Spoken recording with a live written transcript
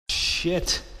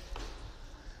shit.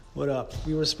 What up?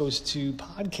 We were supposed to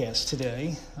podcast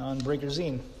today on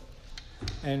Breakerzine.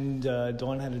 And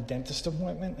Dawn had a dentist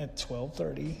appointment at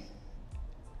 12:30.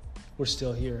 We're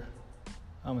still here.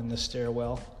 I'm in the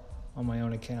stairwell on my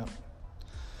own account.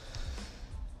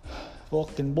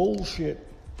 Fucking bullshit.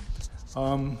 Yeah,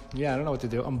 I don't know what to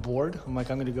do. I'm bored. I'm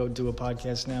going to go do a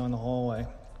podcast now in the hallway.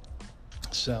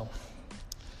 So,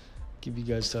 give you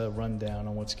guys a rundown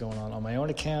on what's going on my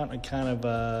own account. I kind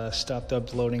of stopped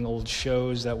uploading old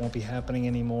shows. That won't be happening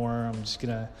anymore. I'm just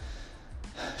going to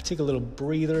take a little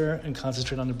breather and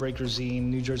concentrate on the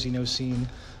Breakerzine, NJKnowScene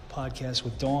podcast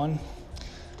with Dawn.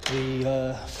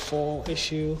 The fall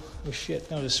issue,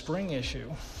 the spring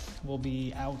issue will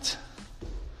be out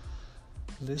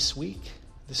this week,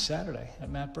 this Saturday at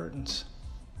Matt Burton's.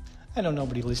 I know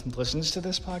nobody listens to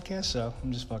this podcast, so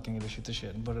I'm just fucking going to shoot the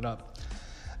shit and put it up.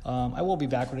 I will be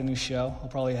back with a new show. I'll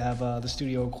probably have the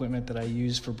studio equipment that I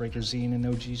use for Breakerzine and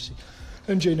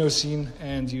NJKnowScene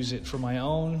and use it for my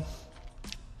own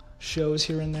shows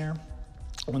here and there.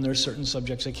 When there's certain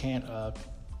subjects I can't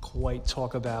quite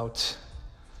talk about,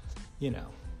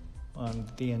 on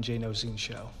the NJKnowScene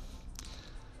show.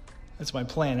 That's my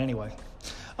plan anyway.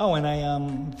 Oh, and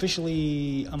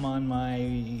I'm on my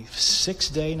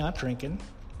 6th day not drinking.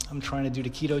 I'm trying to do the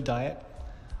keto diet.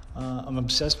 I'm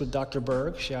obsessed with Dr.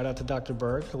 Berg. Shout out to Dr.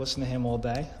 Berg. I listen to him all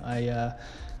day. I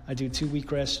do 2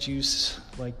 wheatgrass juice,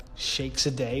 shakes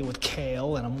a day with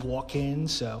kale, and I'm walking,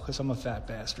 because I'm a fat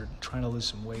bastard, trying to lose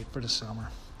some weight for the summer.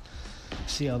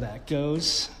 See how that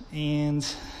goes. And,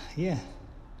 yeah,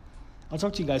 I'll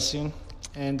talk to you guys soon.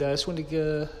 And I just wanted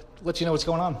to let you know what's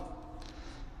going on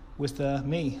with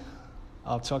me.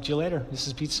 I'll talk to you later. This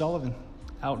is Pete Sullivan,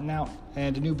 out and out.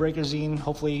 And a new Breakerzine,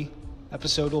 hopefully,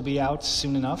 episode will be out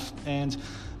soon enough. And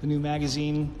the new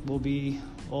magazine will be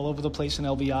all over the place in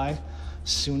LBI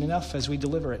soon enough as we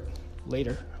deliver it.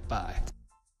 Later. Bye.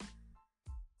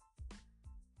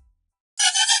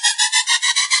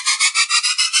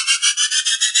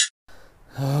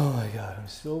 Oh my God, I'm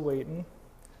still waiting.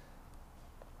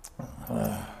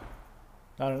 I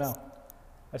don't know.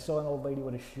 I saw an old lady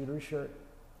with a shooter's shirt,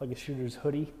 a shooter's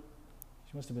hoodie.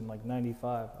 She must have been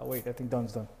 95. Oh wait, I think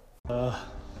Dawn's done.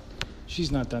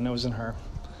 She's not done, that wasn't her.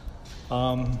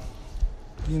 The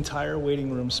entire waiting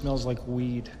room smells like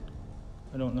weed.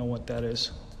 I don't know what that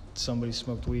is. Somebody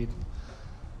smoked weed.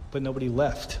 But nobody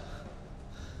left.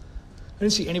 I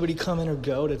didn't see anybody come in or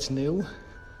go that's new.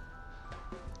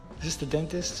 Is this the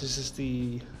dentist? Is this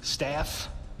the staff?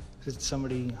 Is it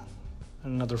somebody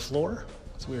on another floor?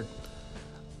 It's weird.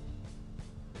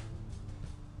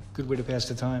 Good way to pass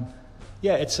the time.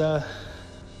 Yeah, it's, I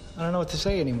don't know what to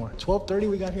say anymore. 12:30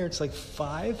 we got here. It's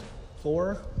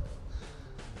 4.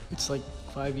 It's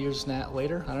 5 years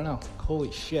later. I don't know.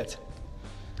 Holy shit.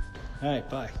 All right,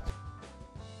 bye.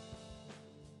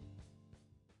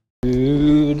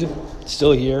 Dude,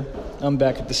 still here. I'm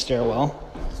back at the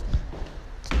stairwell.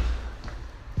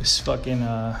 This fucking,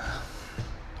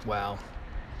 wow.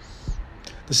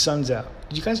 The sun's out.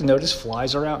 Did you guys notice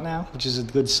flies are out now, which is a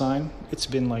good sign? It's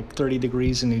been 30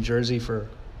 degrees in New Jersey for,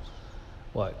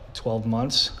 12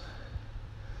 months?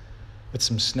 With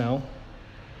some snow?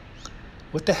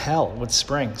 What the hell with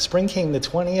spring? Spring came the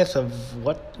 20th of,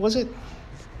 what was it?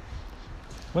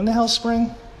 When the hell's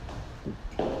spring?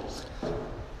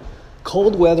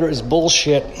 Cold weather is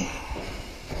bullshit.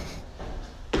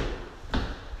 I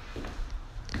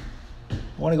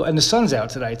want to go, and the sun's out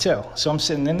today too. So I'm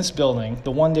sitting in this building. The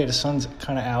one day the sun's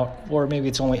kind of out, or maybe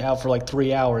it's only out for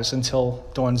 3 hours until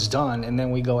Dawn's done, and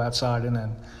then we go outside, and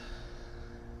then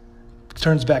it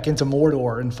turns back into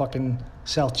Mordor in fucking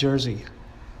South Jersey.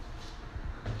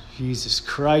 Jesus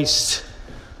Christ.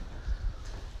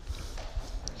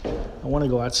 I want to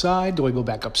go outside. Do I go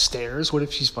back upstairs? What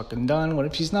if she's fucking done? What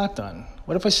if she's not done?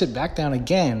 What if I sit back down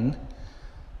again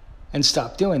and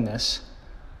stop doing this?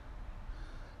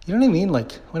 You know what I mean?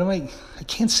 What am I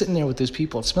can't sit in there with those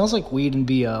people. It smells like weed and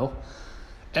BO.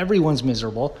 Everyone's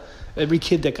miserable. Every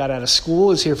kid that got out of school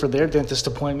is here for their dentist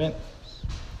appointment.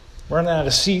 We're running out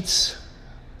of seats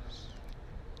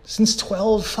since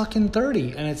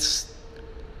 12:30, and it's,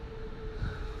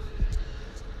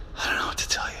 I don't know what to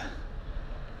tell you.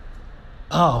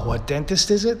 Oh, what dentist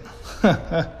is it?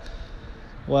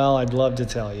 Well, I'd love to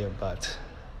tell you, but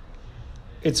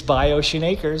it's by Ocean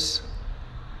Acres.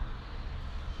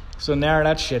 So narrow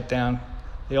that shit down.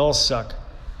 They all suck.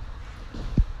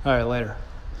 All right, later.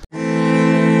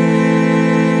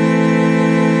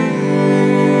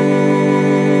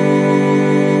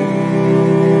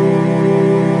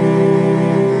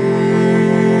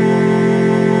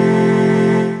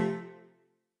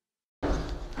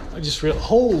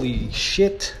 Holy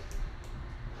shit.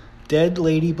 dead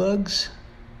ladybugs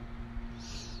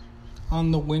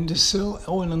on the windowsill.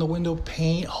 Oh, and on the window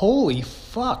pane. Holy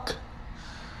fuck.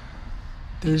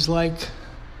 There's like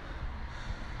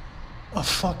a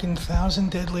fucking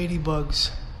 1,000 dead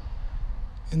ladybugs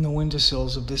in the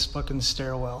windowsills of this fucking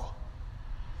stairwell.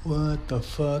 What the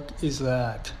fuck is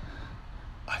that?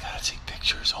 I gotta take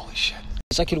pictures. Holy shit.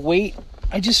 I could wait.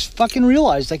 I just fucking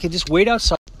realized I could just wait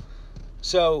outside.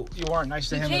 So you weren't nice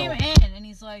to him at all. He came in and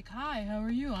he's like, "Hi, how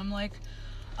are you?" I'm like,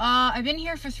 I've been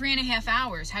here for 3.5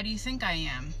 hours. How do you think I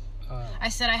am? I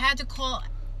said I had to call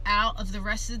out of the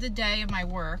rest of the day of my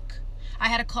work. I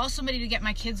had to call somebody to get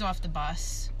my kids off the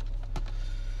bus.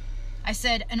 I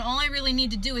said, and all I really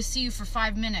need to do is see you for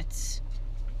 5 minutes.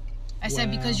 I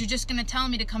said, because you're just going to tell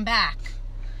me to come back.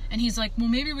 And he's like, well,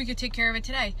 maybe we could take care of it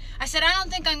today. I said, I don't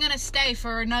think I'm going to stay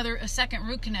for a second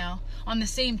root canal on the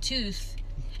same tooth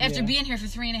after being here for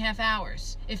 3.5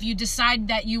 hours. If you decide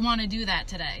that you want to do that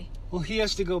today. Well, he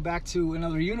has to go back to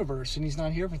another universe, and he's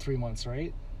not here for 3 months,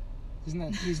 right? Isn't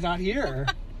that? He's not here.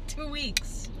 2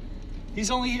 weeks. He's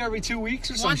only here every 2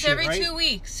 weeks or something. Once every 2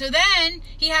 weeks. So then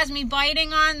he has me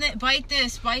biting on the bite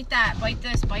this, bite that, bite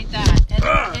this, bite that.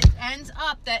 And it ends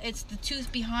up that it's the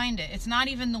tooth behind it. It's not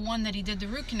even the one that he did the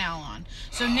root canal on.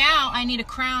 So now I need a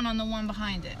crown on the one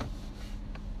behind it.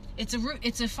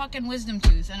 It's a fucking wisdom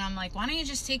tooth, and I'm like, why don't you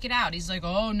just take it out? He's like,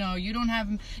 oh no,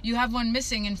 you have one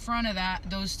missing in front of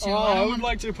those two. Oh, I would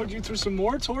like to put you through some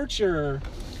more torture.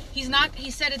 He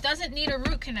said it doesn't need a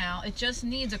root canal, it just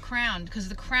needs a crown, because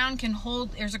the crown can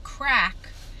hold, there's a crack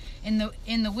in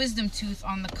the wisdom tooth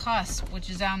on the cusp, which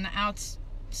is on the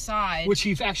outside. Which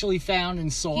he actually found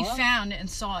and saw? He found it and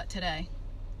saw it today.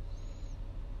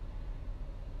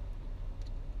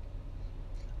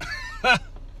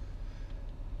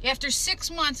 After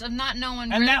 6 months of not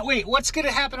knowing... And wait, what's going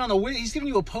to happen on he's giving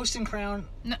you a posting crown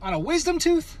on a wisdom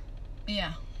tooth?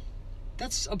 Yeah.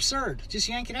 That's absurd. Just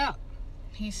yank it out.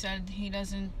 He said he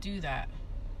doesn't do that.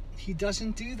 He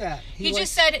doesn't do that. He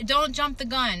just said, don't jump the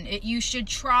gun. You should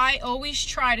always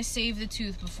try to save the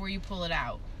tooth before you pull it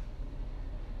out.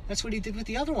 That's what he did with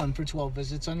the other one for 12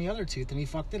 visits on the other tooth, and he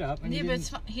fucked it up. And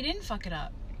but he didn't fuck it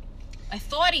up. I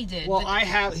thought he did. Well, I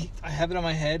have it on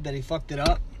my head that he fucked it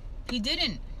up. He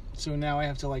didn't. So now I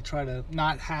have to try to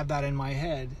not have that in my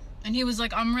head. And he was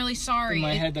like, I'm really sorry. In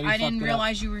my head that he I didn't fucked it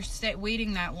realize up. you were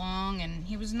waiting that long. And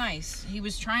he was nice. He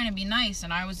was trying to be nice.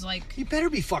 And I was like... You better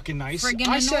be fucking nice. Friggin'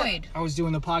 annoyed. I was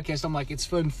doing the podcast. I'm like, it's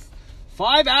been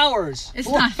 5 hours. It's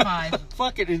not 5.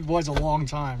 Fuck it was a long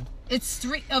time. It's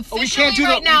 3...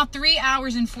 Officially now, 3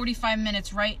 hours and 45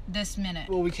 minutes right this minute.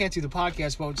 Well, we can't do the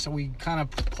podcast mode, so we kind of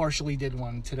partially did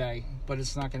one today. But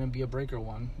it's not going to be a breaker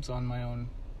one. It's on my own.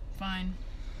 Fine.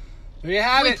 There you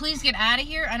have it. Please get out of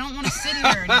here. I don't want to sit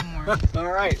here anymore.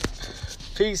 All right.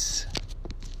 Peace.